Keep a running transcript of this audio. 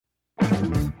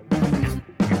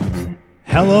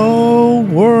Hello,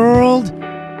 world,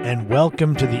 and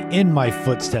welcome to the In My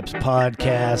Footsteps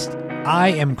podcast. I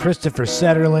am Christopher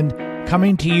Setterland,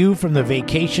 coming to you from the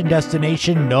vacation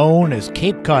destination known as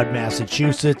Cape Cod,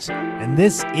 Massachusetts, and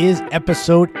this is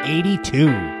episode 82.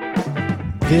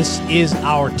 This is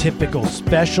our typical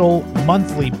special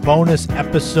monthly bonus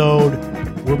episode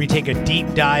where we take a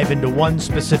deep dive into one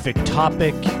specific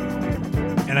topic,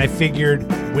 and I figured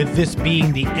with this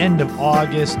being the end of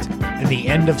August and the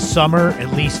end of summer,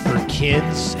 at least for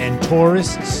kids and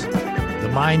tourists,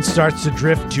 the mind starts to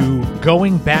drift to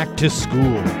going back to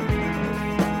school.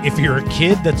 If you're a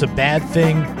kid, that's a bad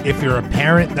thing. If you're a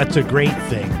parent, that's a great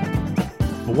thing.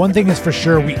 But one thing is for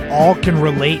sure, we all can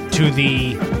relate to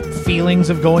the feelings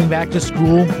of going back to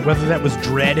school, whether that was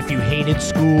dread if you hated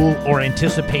school or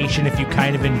anticipation if you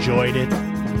kind of enjoyed it.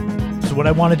 So what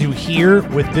I want to do here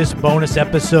with this bonus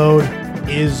episode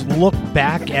is look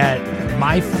back at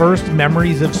my first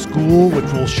memories of school,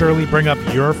 which will surely bring up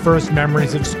your first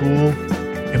memories of school,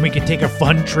 and we can take a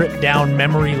fun trip down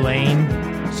memory lane.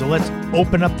 So let's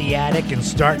open up the attic and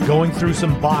start going through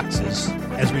some boxes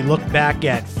as we look back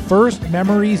at first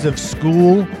memories of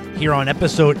school here on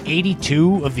episode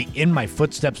 82 of the In My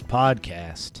Footsteps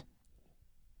podcast.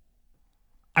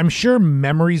 I'm sure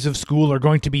memories of school are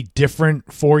going to be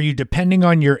different for you depending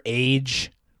on your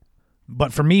age.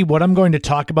 But for me, what I'm going to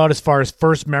talk about as far as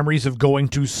first memories of going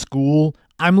to school,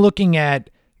 I'm looking at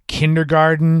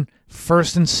kindergarten,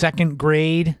 first and second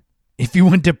grade. If you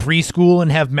went to preschool and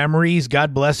have memories,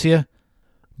 God bless you.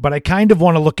 But I kind of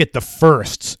want to look at the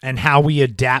firsts and how we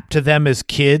adapt to them as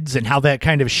kids and how that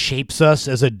kind of shapes us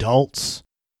as adults.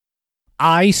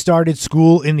 I started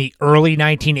school in the early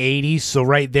 1980s, so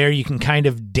right there you can kind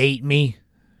of date me.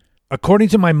 According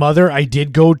to my mother, I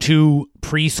did go to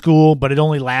preschool, but it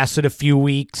only lasted a few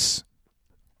weeks.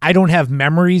 I don't have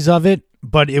memories of it,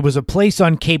 but it was a place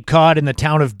on Cape Cod in the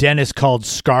town of Dennis called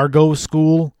Scargo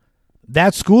School.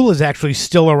 That school is actually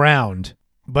still around,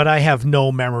 but I have no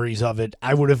memories of it.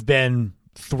 I would have been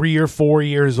 3 or 4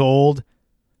 years old.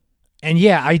 And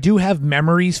yeah, I do have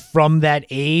memories from that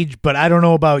age, but I don't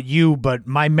know about you, but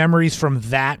my memories from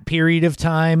that period of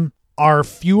time are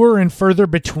fewer and further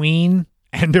between,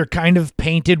 and they're kind of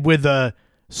painted with a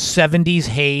 70s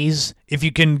haze. If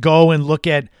you can go and look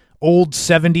at old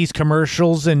 70s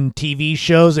commercials and TV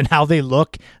shows and how they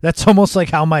look, that's almost like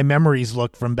how my memories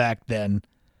look from back then.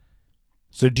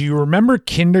 So do you remember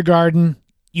kindergarten?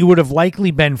 You would have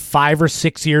likely been 5 or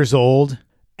 6 years old.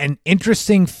 An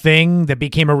interesting thing that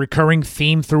became a recurring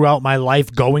theme throughout my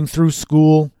life going through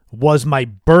school was my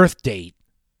birth date.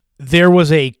 There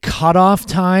was a cutoff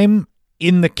time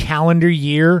in the calendar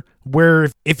year where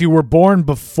if you were born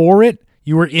before it,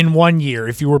 you were in 1 year.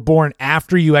 If you were born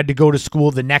after, you had to go to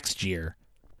school the next year.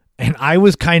 And I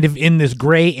was kind of in this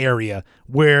gray area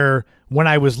where when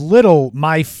I was little,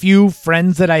 my few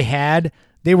friends that I had,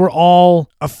 they were all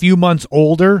a few months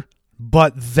older,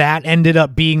 but that ended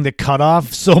up being the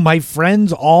cutoff. So my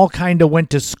friends all kind of went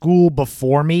to school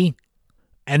before me.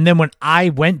 And then when I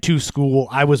went to school,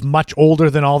 I was much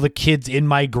older than all the kids in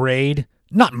my grade.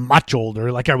 Not much older,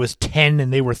 like I was 10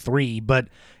 and they were 3, but,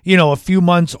 you know, a few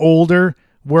months older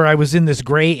where I was in this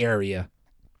gray area.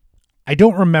 I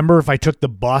don't remember if I took the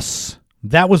bus.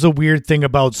 That was a weird thing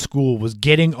about school, was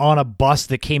getting on a bus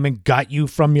that came and got you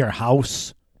from your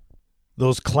house.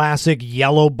 Those classic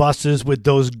yellow buses with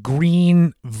those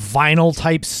green vinyl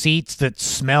type seats that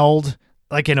smelled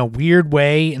like in a weird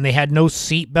way, and they had no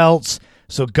seat belts,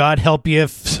 so God help you if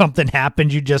something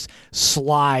happened, you just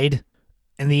slide.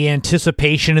 And the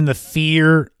anticipation and the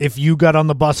fear if you got on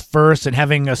the bus first and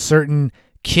having a certain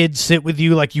kid sit with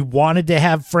you like you wanted to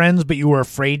have friends, but you were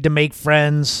afraid to make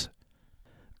friends.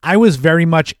 I was very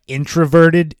much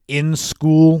introverted in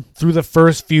school through the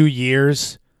first few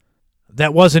years.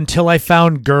 That was until I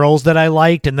found girls that I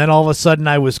liked, and then all of a sudden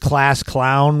I was class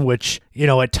clown, which, you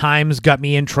know, at times got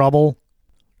me in trouble.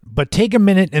 But take a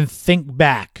minute and think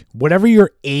back. Whatever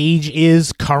your age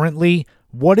is currently,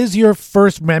 what is your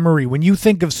first memory when you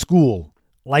think of school?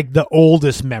 Like the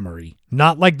oldest memory.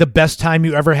 Not like the best time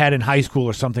you ever had in high school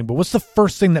or something, but what's the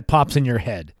first thing that pops in your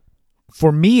head?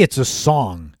 For me, it's a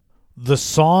song. The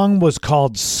song was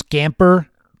called Scamper,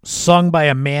 sung by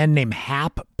a man named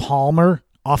Hap Palmer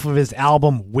off of his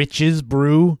album Witch's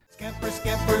Brew. Scamper,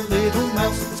 scamper, little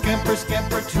mouse, scamper,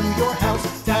 scamper to your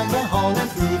house, down the hall and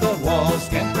through the walls.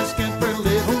 Scamper, scamper,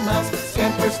 little mouse,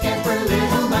 scamper, scamper,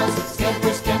 little mouse,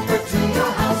 scamper, scamper to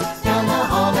your house, down the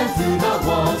hall and through the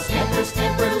walls. Scamper,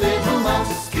 scamper, little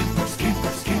mouse, scamper, scamper,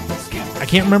 scamper, scamper. I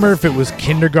can't remember if it was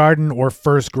kindergarten or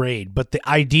first grade, but the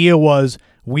idea was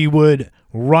we would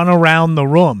run around the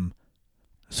room.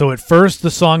 So at first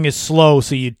the song is slow,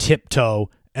 so you'd tiptoe,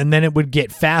 and then it would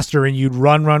get faster and you'd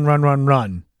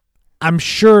run. I'm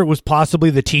sure it was possibly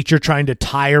the teacher trying to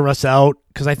tire us out,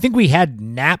 because I think we had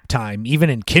nap time even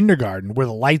in kindergarten where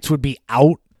the lights would be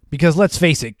out. Because let's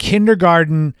face it,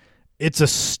 kindergarten, it's a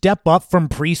step up from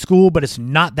preschool, but it's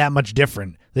not that much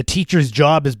different. The teacher's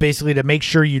job is basically to make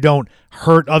sure you don't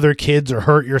hurt other kids or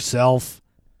hurt yourself.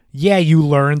 Yeah, you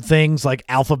learn things like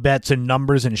alphabets and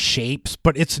numbers and shapes,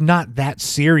 but it's not that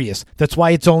serious. That's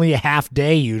why it's only a half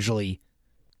day usually.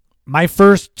 My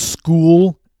first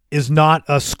school is not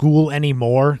a school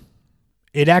anymore.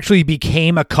 It actually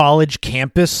became a college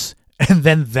campus, and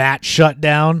then that shut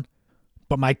down.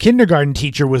 But my kindergarten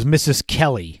teacher was Mrs.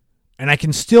 Kelly, and I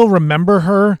can still remember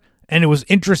her, and it was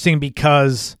interesting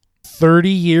because 30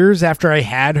 years after I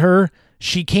had her,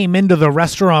 she came into the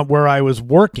restaurant where I was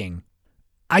working.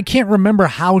 I can't remember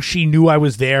how she knew I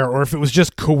was there, or if it was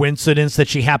just coincidence that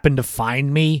she happened to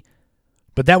find me,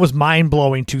 but that was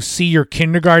mind-blowing to see your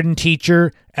kindergarten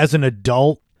teacher as an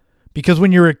adult. Because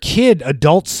when you're a kid,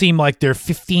 adults seem like they're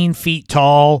 15 feet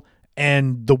tall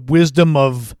and the wisdom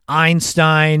of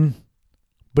Einstein.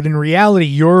 But in reality,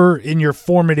 you're in your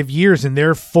formative years and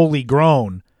they're fully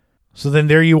grown. So then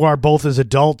there you are both as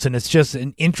adults, and it's just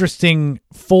an interesting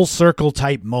full circle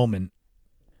type moment.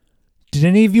 Did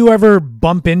any of you ever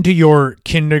bump into your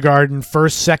kindergarten,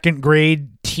 first, second grade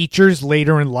teachers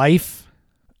later in life?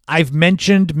 I've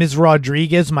mentioned Ms.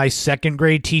 Rodriguez, my second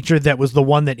grade teacher, that was the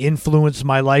one that influenced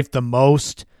my life the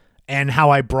most, and how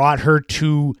I brought her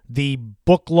to the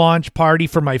book launch party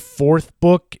for my fourth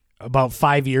book about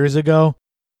 5 years ago.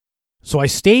 So I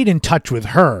stayed in touch with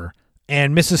her,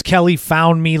 and Mrs. Kelly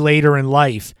found me later in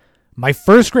life. My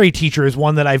first grade teacher is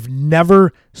one that I've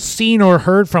never seen or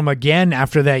heard from again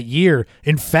after that year.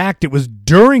 In fact, it was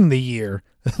during the year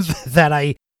that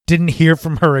I didn't hear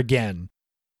from her again.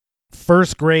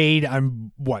 First grade,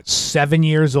 I'm 7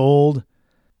 years old.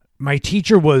 My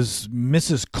teacher was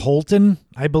Mrs. Colton,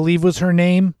 I believe was her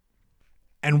name.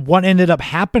 And what ended up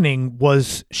happening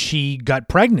was she got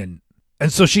pregnant.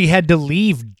 And so she had to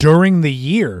leave during the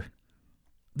year.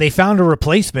 They found a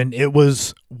replacement. It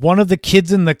was one of the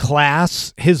kids in the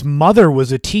class. His mother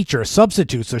was a teacher, a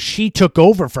substitute, so she took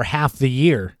over for half the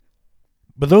year.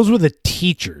 But those were the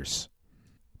teachers.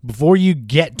 Before you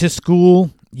get to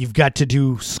school, you've got to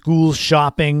do school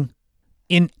shopping.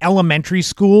 In elementary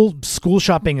school, school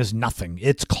shopping is nothing.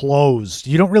 It's closed.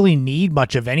 You don't really need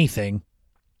much of anything.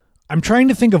 I'm trying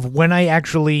to think of when I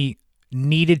actually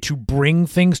needed to bring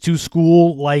things to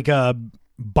school, like a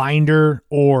binder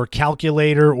or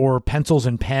calculator or pencils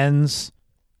and pens.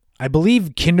 I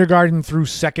believe kindergarten through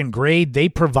second grade, they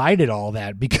provided all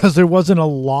that because there wasn't a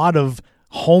lot of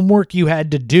homework you had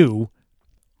to do.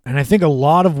 And I think a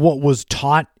lot of what was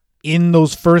taught in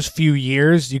those first few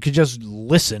years, you could just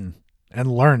listen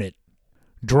and learn it.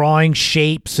 Drawing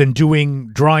shapes and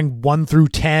drawing 1 through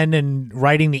 10 and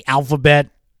writing the alphabet,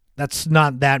 that's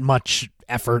not that much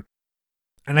effort.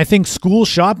 And I think school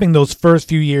shopping those first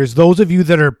few years, those of you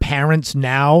that are parents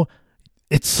now,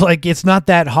 it's not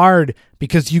that hard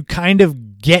because you kind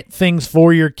of get things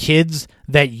for your kids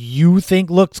that you think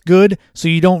looks good. So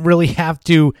you don't really have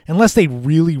to, unless they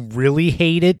really, really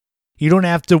hate it, you don't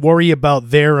have to worry about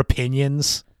their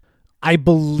opinions. I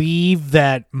believe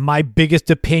that my biggest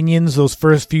opinions those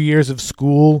first few years of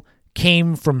school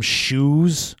came from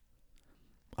shoes.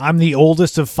 I'm the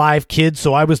oldest of 5 kids,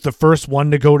 so I was the first one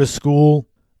to go to school.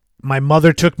 My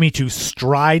mother took me to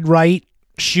Stride Right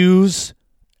shoes,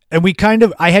 and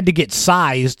I had to get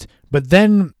sized, but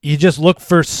then you just look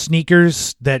for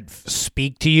sneakers that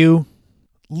speak to you.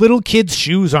 Little kids'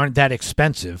 shoes aren't that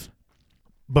expensive.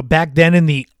 But back then in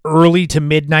the early to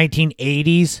mid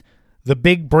 1980s, the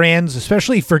big brands,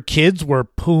 especially for kids, were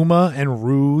Puma and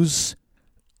Ruse.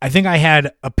 I think I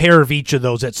had a pair of each of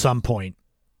those at some point.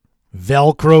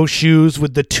 Velcro shoes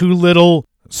with the 2 little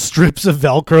strips of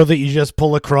Velcro that you just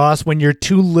pull across. When you're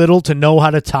too little to know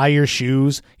how to tie your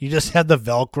shoes, you just had the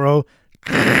Velcro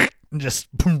and just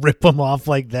rip them off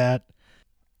like that.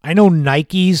 I know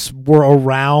Nikes were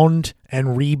around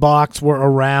and Reeboks were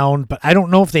around, but I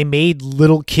don't know if they made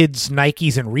little kids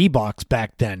Nikes and Reeboks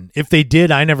back then. If they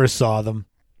did, I never saw them.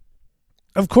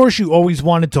 Of course, you always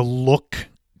wanted to look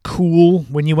cool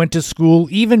when you went to school.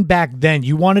 Even back then,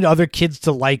 you wanted other kids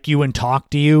to like you and talk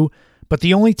to you, but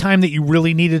the only time that you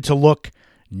really needed to look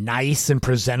nice and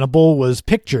presentable was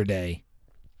picture day.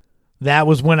 That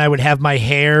was when I would have my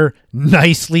hair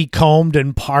nicely combed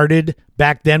and parted,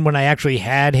 back then when I actually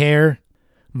had hair.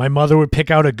 My mother would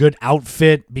pick out a good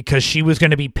outfit because she was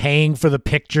going to be paying for the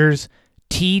pictures.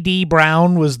 T.D.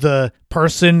 Brown was the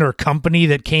person or company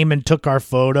that came and took our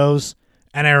photos.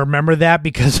 And I remember that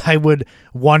because I would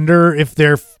wonder if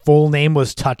their full name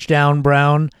was Touchdown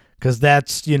Brown, because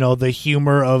that's, the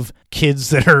humor of kids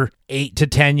that are 8 to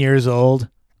 10 years old.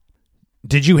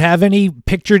 Did you have any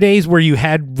picture days where you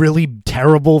had really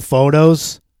terrible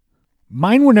photos?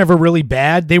 Mine were never really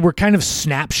bad. They were kind of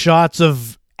snapshots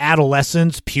of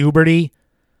adolescence, puberty,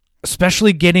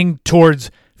 especially getting towards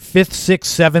 5th, 6th,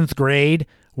 7th grade,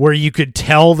 where you could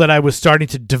tell that I was starting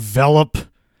to develop.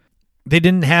 They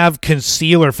didn't have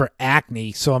concealer for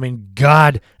acne, so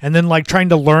God. And then trying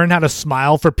to learn how to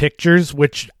smile for pictures,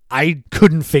 which I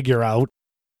couldn't figure out.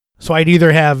 So I'd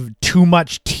either have too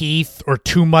much teeth or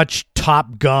too much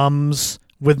top gums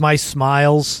with my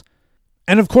smiles.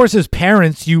 And of course, as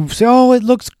parents, you say, oh, it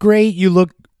looks great, you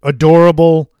look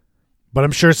adorable. But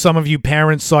I'm sure some of you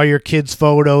parents saw your kids'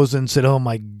 photos and said, oh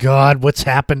my God, what's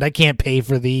happened? I can't pay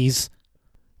for these.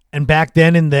 And back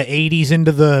then in the 80s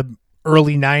into the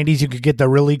early 90s, you could get the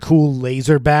really cool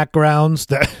laser backgrounds.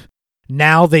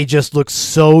 Now they just look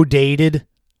so dated.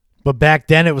 But back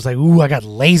then it was like, ooh, I got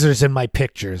lasers in my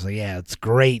pictures. Yeah, it's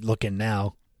great looking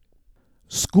now.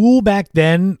 School back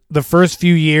then, the first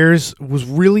few years, was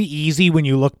really easy when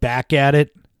you look back at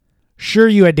it. Sure,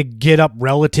 you had to get up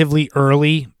relatively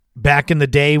early back in the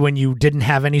day when you didn't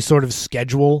have any sort of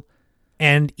schedule,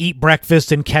 and eat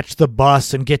breakfast and catch the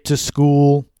bus and get to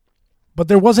school. But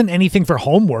there wasn't anything for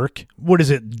homework. What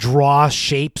is it? Draw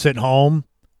shapes at home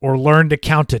or learn to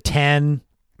count to 10.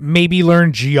 Maybe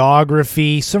learn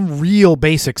geography, some real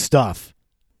basic stuff.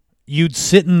 You'd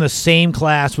sit in the same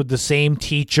class with the same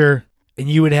teacher, and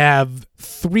you would have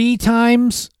 3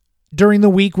 times during the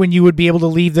week when you would be able to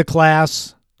leave the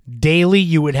class. Daily,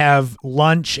 you would have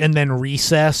lunch and then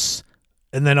recess,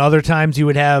 and then other times you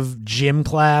would have gym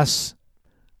class.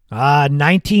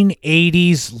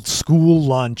 1980s school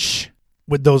lunch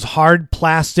with those hard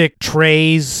plastic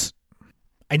trays.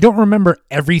 I don't remember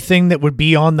everything that would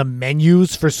be on the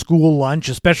menus for school lunch,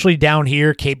 especially down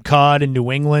here, Cape Cod and New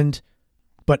England.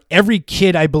 But every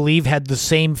kid, I believe, had the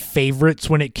same favorites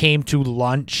when it came to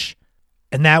lunch.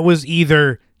 And that was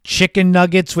either chicken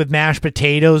nuggets with mashed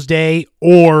potatoes day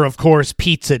or, of course,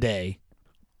 pizza day.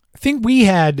 I think we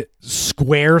had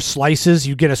square slices.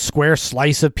 You get a square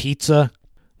slice of pizza.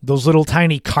 Those little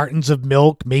tiny cartons of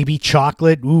milk, maybe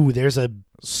chocolate. Ooh, there's a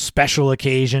special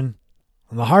occasion.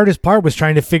 And the hardest part was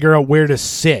trying to figure out where to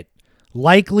sit.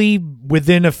 Likely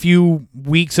within a few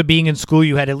weeks of being in school,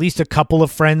 you had at least a couple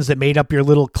of friends that made up your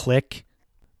little clique.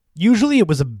 Usually it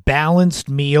was a balanced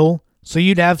meal, so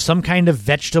you'd have some kind of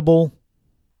vegetable,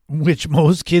 which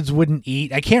most kids wouldn't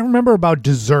eat. I can't remember about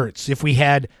desserts, if we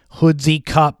had Hoodsie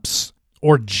cups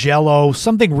or Jell-O,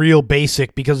 something real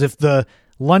basic, because if the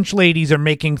lunch ladies are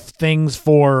making things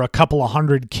for a couple of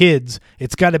hundred kids,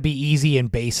 it's got to be easy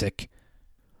and basic.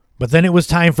 But then it was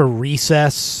time for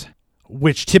recess,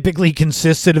 which typically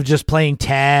consisted of just playing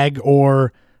tag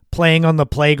or playing on the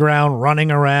playground,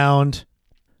 running around.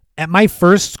 At my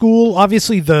first school,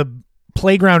 obviously the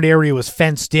playground area was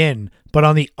fenced in, but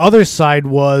on the other side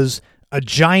was a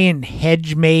giant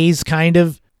hedge maze kind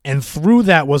of, and through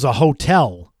that was a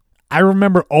hotel. I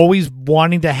remember always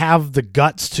wanting to have the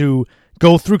guts to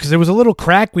go through, because there was a little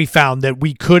crack we found that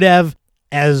we could have,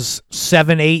 as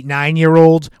 7, 8,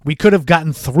 9-year-olds, we could have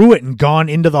gotten through it and gone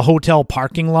into the hotel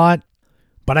parking lot.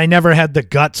 But I never had the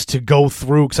guts to go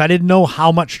through because I didn't know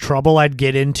how much trouble I'd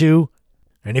get into.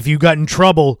 And if you got in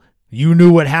trouble, you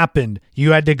knew what happened.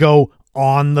 You had to go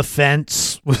on the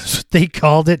fence, was what they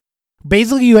called it.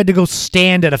 Basically, you had to go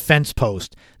stand at a fence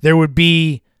post. There would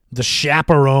be the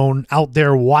chaperone out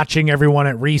there watching everyone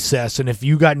at recess, and if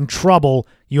you got in trouble,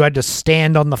 you had to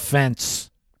stand on the fence.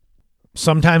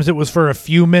 Sometimes it was for a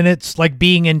few minutes, like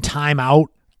being in timeout.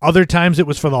 Other times it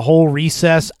was for the whole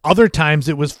recess. Other times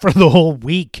it was for the whole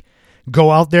week.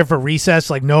 Go out there for recess,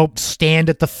 like, nope, stand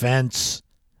at the fence.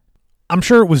 I'm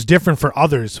sure it was different for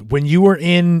others. When you were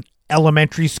in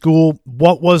elementary school,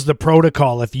 what was the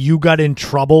protocol? If you got in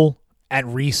trouble at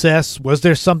recess, was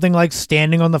there something like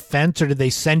standing on the fence, or did they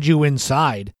send you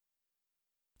inside?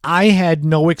 I had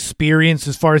no experience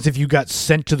as far as if you got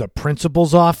sent to the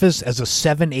principal's office as a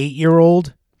 7,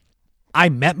 8-year-old. I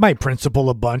met my principal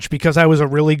a bunch because I was a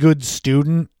really good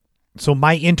student. So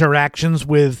my interactions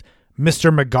with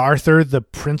Mr. MacArthur, the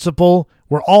principal,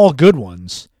 were all good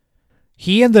ones.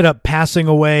 He ended up passing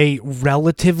away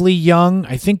relatively young.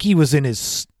 I think he was in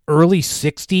his early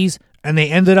 60s, and they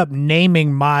ended up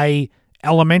naming my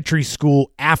elementary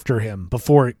school after him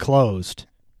before it closed.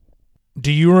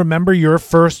 Do you remember your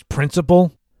first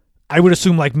principal? I would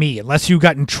assume like me, unless you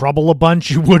got in trouble a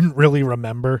bunch, you wouldn't really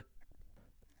remember.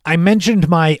 I mentioned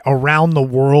my Around the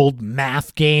World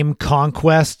math game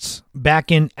Conquests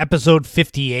back in episode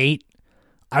 58.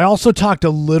 I also talked a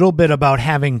little bit about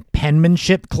having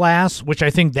penmanship class, which I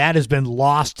think that has been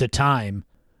lost to time.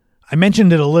 I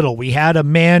mentioned it a little. We had a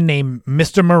man named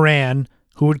Mr. Moran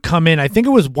who would come in, I think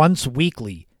it was once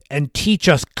weekly, and teach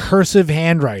us cursive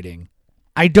handwriting.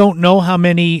 I don't know how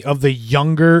many of the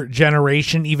younger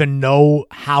generation even know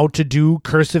how to do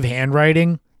cursive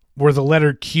handwriting, where the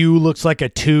letter Q looks like a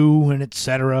 2 and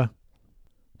etc.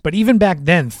 But even back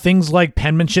then, things like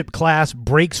penmanship class,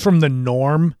 breaks from the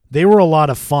norm, they were a lot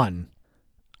of fun.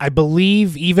 I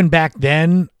believe even back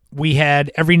then, we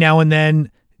had every now and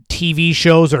then TV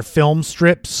shows or film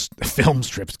strips. Film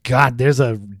strips, God, there's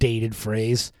a dated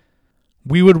phrase.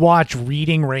 We would watch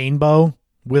Reading Rainbow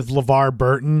with LeVar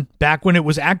Burton back when it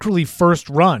was actually first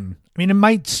run. I mean,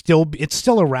 it's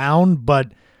still around,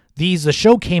 but the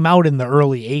show came out in the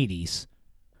early 80s.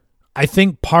 I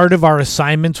think part of our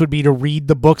assignments would be to read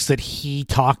the books that he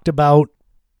talked about.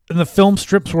 And the film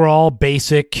strips were all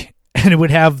basic, and it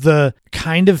would have the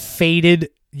kind of faded,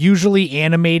 usually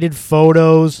animated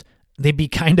photos. They'd be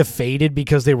kind of faded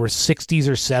because they were 60s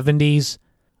or 70s.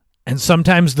 And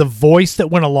sometimes the voice that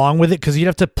went along with it, because you'd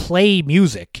have to play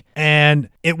music, and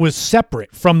it was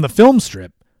separate from the film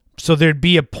strip. So there'd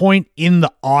be a point in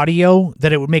the audio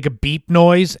that it would make a beep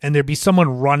noise, and there'd be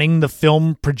someone running the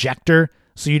film projector,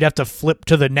 so you'd have to flip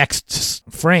to the next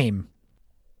frame.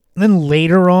 And then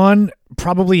later on,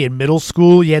 probably in middle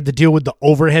school, you had to deal with the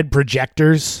overhead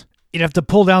projectors. You'd have to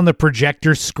pull down the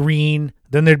projector screen.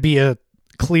 Then there'd be a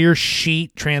clear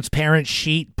sheet, transparent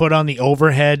sheet put on the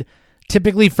overhead,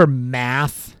 typically for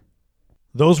math.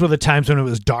 Those were the times when it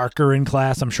was darker in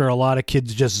class. I'm sure a lot of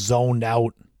kids just zoned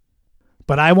out.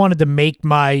 But I wanted to make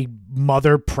my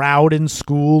mother proud in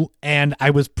school, and I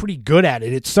was pretty good at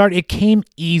it. It came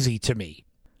easy to me.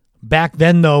 Back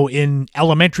then, though, in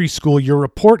elementary school, your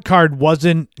report card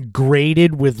wasn't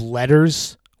graded with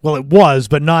letters. Well, it was,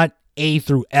 but not A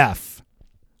through F.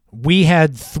 We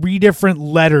had 3 different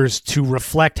letters to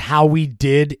reflect how we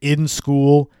did in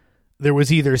school. There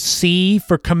was either C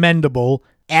for commendable,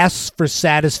 S for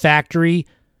satisfactory,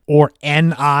 or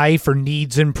NI for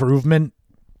needs improvement.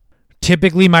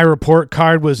 Typically, my report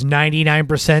card was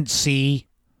 99% C.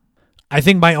 I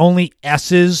think my only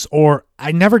S's, or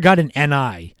I never got an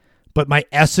NI, but my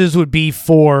S's would be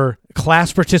for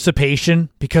class participation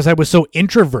because I was so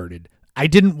introverted. I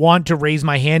didn't want to raise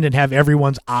my hand and have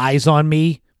everyone's eyes on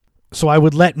me, so I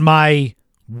would let my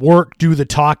work do the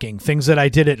talking. Things that I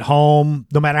did at home,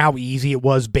 no matter how easy it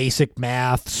was, basic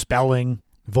math, spelling,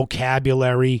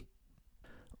 vocabulary.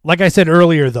 Like I said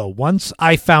earlier, though, once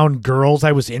I found girls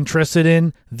I was interested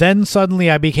in, then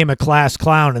suddenly I became a class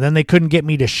clown, and then they couldn't get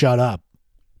me to shut up.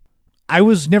 I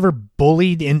was never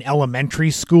bullied in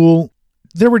elementary school.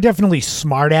 There were definitely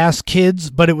smart-ass kids,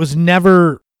 but it was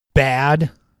never bad.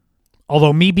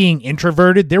 Although me being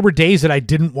introverted, there were days that I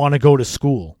didn't want to go to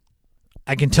school.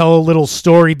 I can tell a little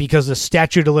story because the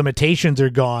statute of limitations are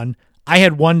gone. I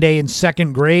had one day in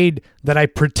 2nd grade that I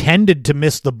pretended to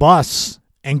miss the bus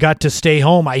and got to stay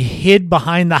home. I hid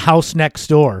behind the house next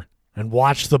door and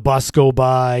watched the bus go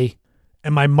by.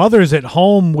 And my mother's at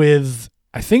home with,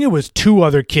 I think it was 2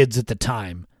 other kids at the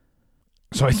time.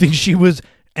 So I think she was,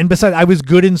 and besides, I was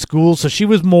good in school, so she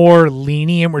was more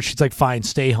lenient where she's like, fine,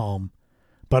 stay home.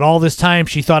 But all this time,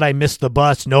 she thought I missed the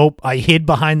bus. Nope, I hid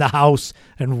behind the house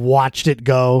and watched it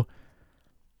go.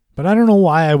 But I don't know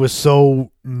why I was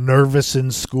so nervous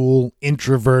in school,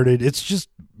 introverted. It's just,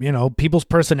 people's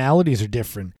personalities are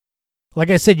different. Like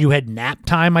I said, you had nap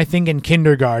time, I think, in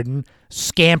kindergarten,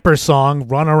 scamper song,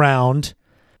 run around,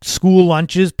 school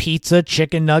lunches, pizza,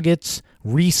 chicken nuggets,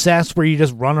 recess where you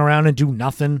just run around and do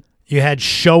nothing. You had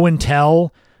show and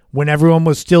tell when everyone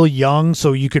was still young,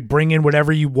 so you could bring in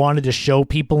whatever you wanted to show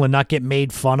people and not get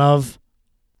made fun of.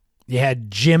 You had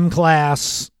gym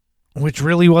class, which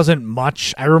really wasn't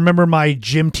much. I remember my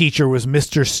gym teacher was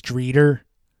Mr. Streeter.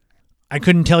 I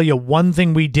couldn't tell you one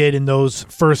thing we did in those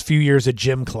first few years of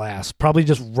gym class. Probably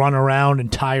just run around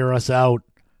and tire us out.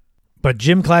 But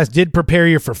gym class did prepare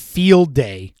you for field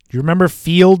day. Do you remember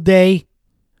field day?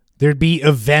 There'd be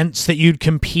events that you'd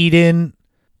compete in.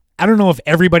 I don't know if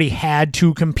everybody had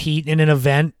to compete in an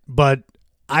event, but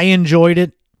I enjoyed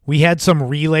it. We had some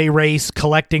relay race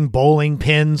collecting bowling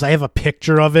pins. I have a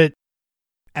picture of it.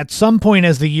 At some point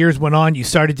as the years went on, you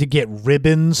started to get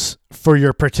ribbons for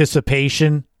your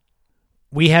participation.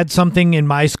 We had something in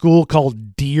my school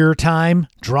called Deer Time,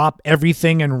 drop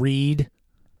everything and read,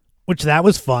 which that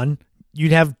was fun.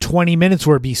 You'd have 20 minutes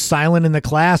where it'd be silent in the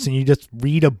class and you just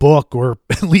read a book or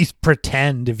at least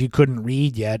pretend if you couldn't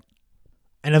read yet.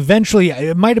 And eventually,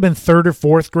 it might have been 3rd or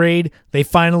 4th grade, they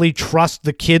finally trust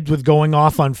the kids with going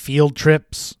off on field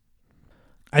trips.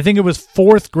 I think it was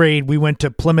 4th grade, we went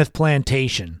to Plymouth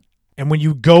Plantation. And when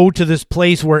you go to this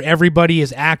place where everybody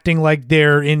is acting like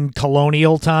they're in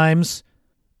colonial times,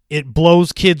 it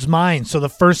blows kids' minds. So the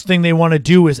first thing they want to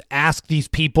do is ask these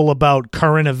people about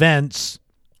current events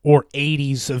or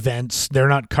 80s events. They're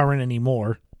not current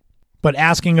anymore. But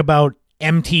asking about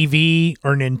MTV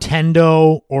or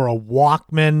Nintendo or a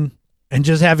Walkman, and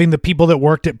just having the people that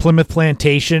worked at Plymouth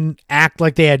Plantation act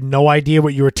like they had no idea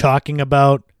what you were talking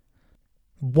about.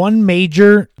 One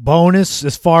major bonus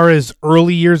as far as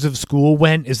early years of school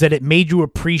went is that it made you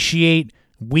appreciate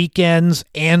weekends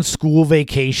and school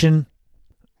vacation.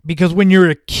 Because when you're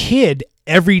a kid,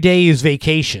 every day is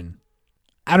vacation.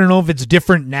 I don't know if it's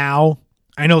different now.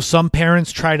 I know some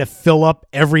parents try to fill up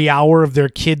every hour of their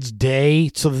kid's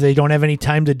day so that they don't have any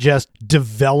time to just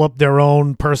develop their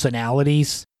own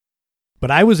personalities.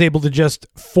 But I was able to just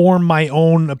form my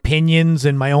own opinions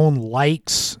and my own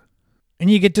likes.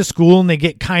 And you get to school and they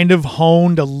get kind of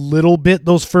honed a little bit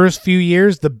those first few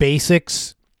years, the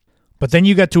basics. But then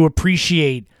you got to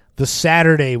appreciate the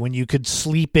Saturday when you could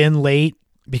sleep in late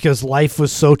because life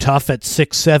was so tough at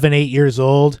 6, 7, 8 years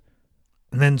old.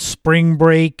 And then spring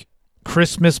break,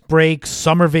 Christmas break,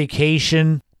 summer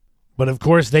vacation. But of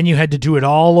course, then you had to do it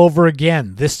all over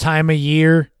again. This time of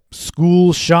year,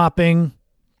 school shopping.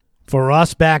 For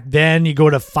us back then, you go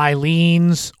to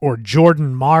Filene's or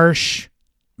Jordan Marsh.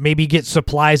 Maybe get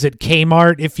supplies at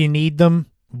Kmart if you need them.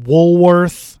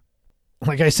 Woolworth.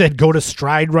 Like I said, go to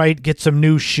Stride Rite, get some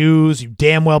new shoes. You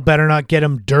damn well better not get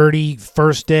them dirty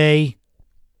first day.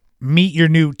 Meet your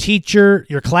new teacher,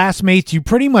 your classmates you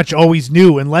pretty much always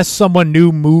knew unless someone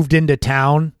new moved into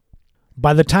town.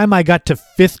 By the time I got to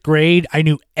 5th grade, I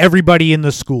knew everybody in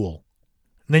the school.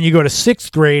 And then you go to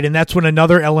 6th grade, and that's when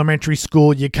another elementary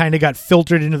school, you kind of got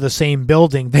filtered into the same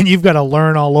building. Then you've got to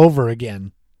learn all over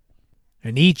again.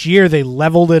 And each year they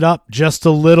leveled it up just a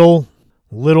little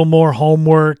more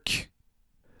homework.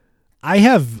 I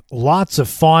have lots of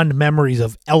fond memories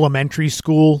of elementary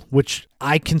school, which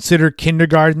I consider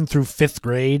kindergarten through 5th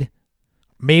grade.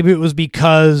 Maybe it was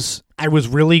because I was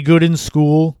really good in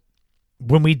school.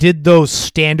 When we did those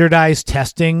standardized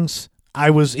testings,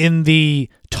 I was in the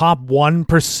top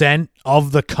 1%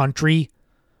 of the country,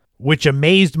 which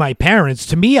amazed my parents.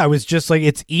 To me, I was just like,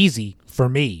 it's easy for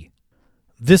me.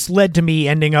 This led to me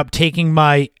ending up taking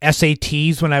my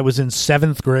SATs when I was in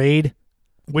 7th grade,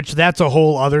 which that's a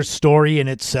whole other story in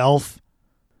itself.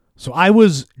 So I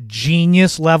was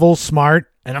genius level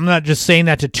smart, and I'm not just saying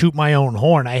that to toot my own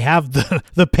horn. I have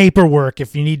the paperwork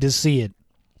if you need to see it.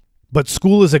 But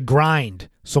school is a grind.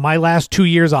 So my last 2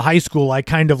 years of high school, I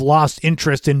kind of lost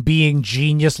interest in being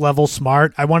genius level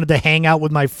smart. I wanted to hang out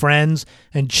with my friends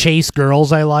and chase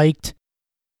girls I liked.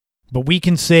 But we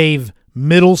can save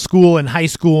middle school and high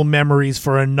school memories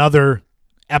for another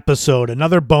episode,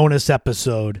 another bonus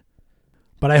episode.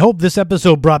 But I hope this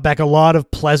episode brought back a lot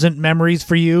of pleasant memories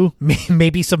for you,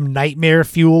 maybe some nightmare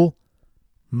fuel.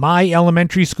 My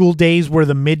elementary school days were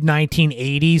the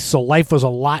mid-1980s, so life was a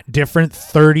lot different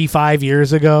 35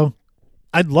 years ago.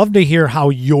 I'd love to hear how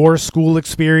your school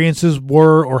experiences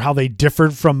were or how they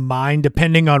differed from mine,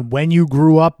 depending on when you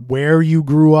grew up, where you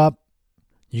grew up.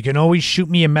 You can always shoot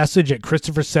me a message at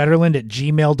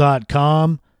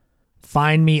ChristopherSetterland@gmail.com.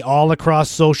 Find me all across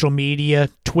social media,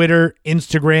 Twitter,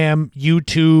 Instagram,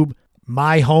 YouTube,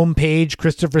 my homepage,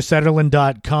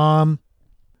 ChristopherSetterland.com.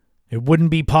 It wouldn't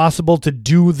be possible to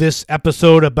do this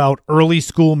episode about early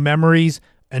school memories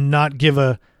and not give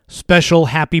a special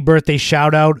happy birthday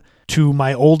shout out to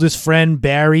my oldest friend,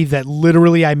 Barry, that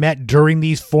literally I met during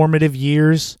these formative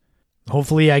years.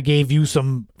 Hopefully I gave you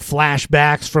some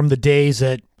flashbacks from the days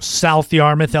at South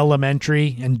Yarmouth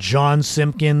Elementary and John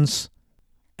Simpkins.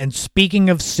 And speaking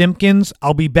of Simpkins,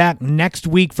 I'll be back next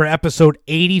week for episode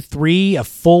 83, a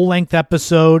full-length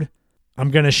episode.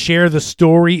 I'm going to share the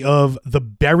story of the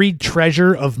buried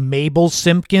treasure of Mabel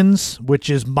Simpkins, which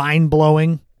is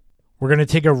mind-blowing. We're going to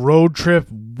take a road trip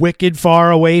wicked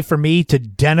far away from me to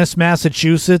Dennis,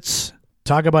 Massachusetts.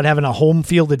 Talk about having a home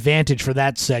field advantage for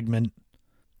that segment.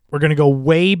 We're going to go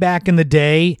way back in the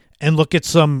day and look at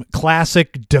some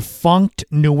classic defunct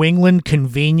New England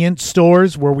convenience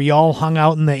stores where we all hung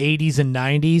out in the 80s and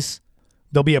 90s.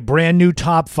 There'll be a brand new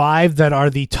top 5 that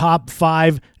are the top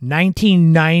 5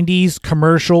 1990s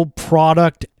commercial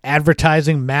product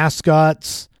advertising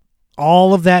mascots.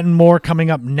 All of that and more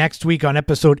coming up next week on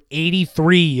episode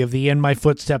 83 of the In My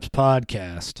Footsteps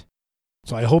podcast.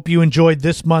 So I hope you enjoyed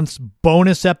this month's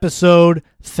bonus episode.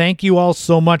 Thank you all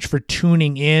so much for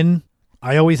tuning in.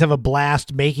 I always have a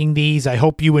blast making these. I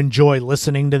hope you enjoy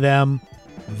listening to them.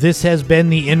 This has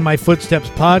been the In My Footsteps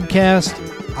podcast.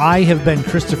 I have been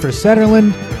Christopher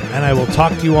Setterland, and I will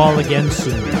talk to you all again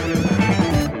soon.